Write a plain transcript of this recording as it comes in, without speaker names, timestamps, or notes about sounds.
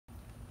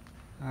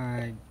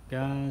Alright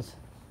guys,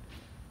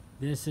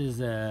 this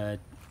is a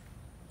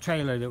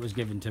trailer that was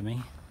given to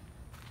me.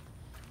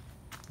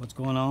 What's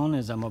going on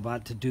is I'm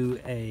about to do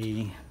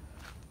a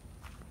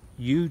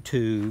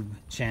YouTube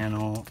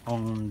channel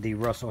on the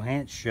Russell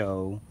Hantz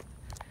show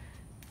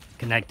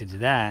connected to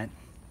that,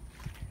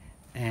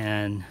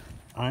 and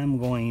I'm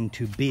going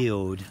to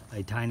build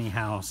a tiny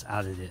house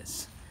out of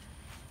this,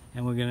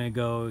 and we're gonna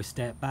go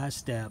step by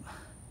step,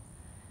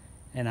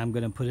 and I'm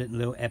gonna put it in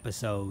little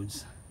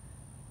episodes,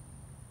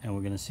 and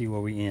we're gonna see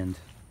where we end.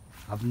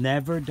 I've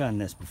never done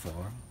this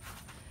before.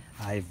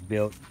 I've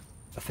built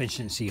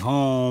efficiency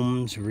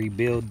homes,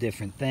 rebuild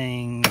different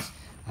things.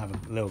 I have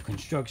a little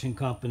construction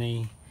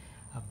company.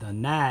 I've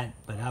done that,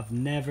 but I've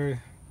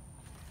never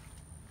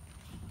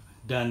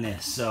done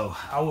this. So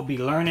I will be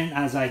learning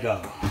as I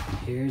go.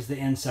 Here's the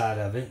inside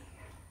of it.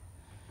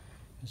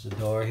 There's a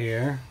door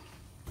here.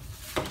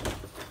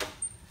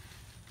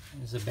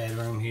 There's a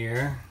bedroom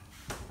here.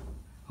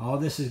 All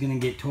this is gonna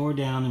get tore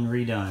down and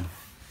redone.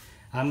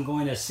 I'm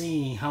going to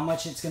see how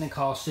much it's going to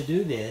cost to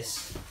do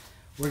this.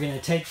 We're going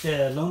to take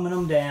the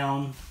aluminum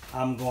down.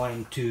 I'm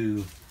going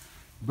to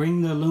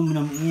bring the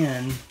aluminum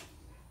in,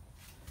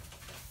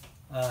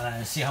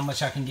 see how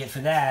much I can get for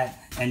that,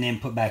 and then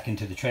put back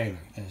into the trailer.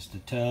 There's the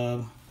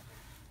tub,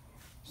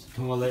 there's the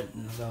toilet,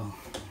 and the little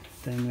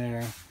thing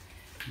there.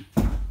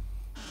 I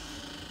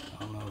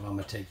don't know if I'm going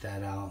to take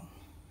that out.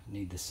 I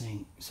need the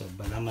sink,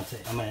 but I'm going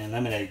to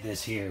eliminate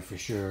this here for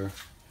sure.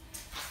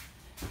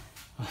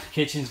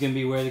 Kitchen's gonna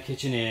be where the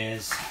kitchen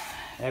is.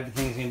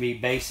 Everything's gonna be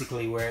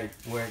basically where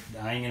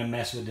I ain't gonna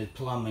mess with the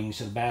plumbing,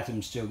 so the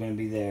bathroom's still gonna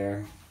be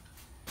there.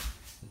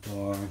 The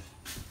door.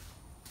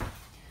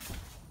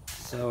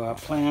 So I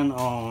plan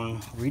on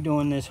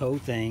redoing this whole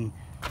thing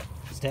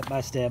step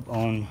by step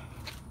on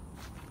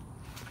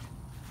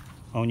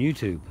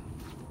YouTube,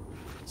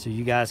 so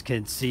you guys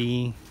could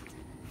see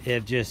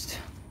if just.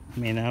 I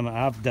mean,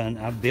 I've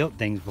built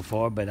things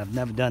before, but I've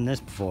never done this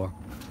before.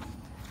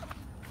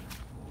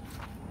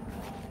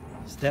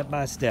 Step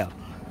by step.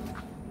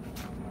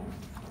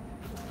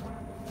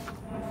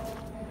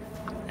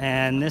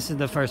 And this is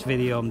the first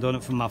video. I'm doing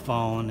it from my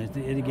phone.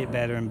 It'll get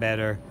better and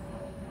better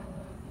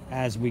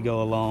as we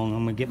go along.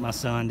 I'm gonna get my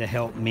son to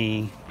help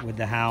me with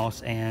the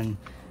house and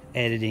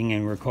editing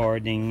and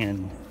recording,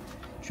 and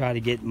try to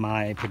get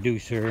my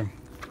producer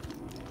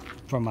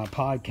from my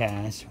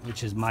podcast,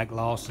 which is Mike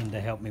Lawson,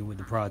 to help me with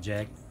the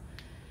project.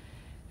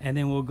 And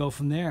then we'll go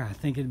from there. I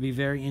think it'd be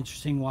very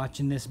interesting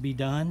watching this be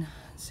done,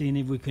 seeing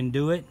if we can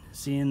do it,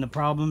 seeing the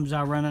problems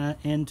I run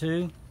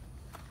into,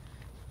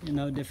 you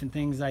know, different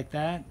things like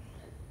that.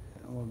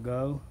 We'll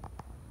go.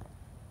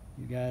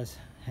 You guys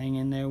hang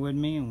in there with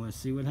me and we'll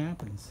see what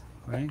happens,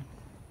 right?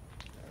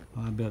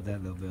 Well, I built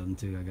that little building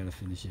too. I gotta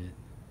finish it.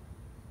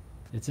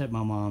 It's at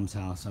my mom's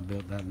house. I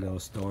built that little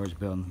storage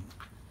building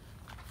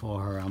for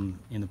her. I'm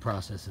in the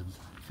process of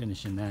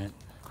finishing that.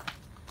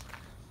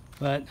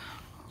 But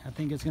I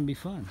think it's gonna be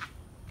fun.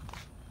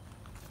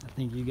 I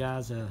think you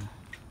guys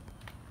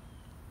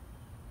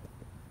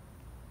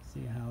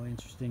see how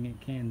interesting it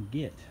can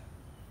get.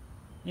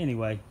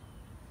 Anyway,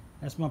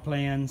 that's my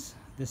plans.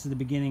 This is the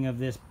beginning of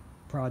this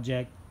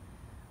project.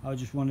 I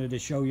just wanted to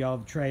show y'all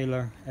the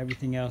trailer.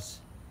 Everything else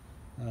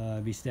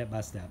be step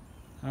by step.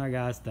 All right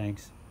guys,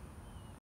 thanks.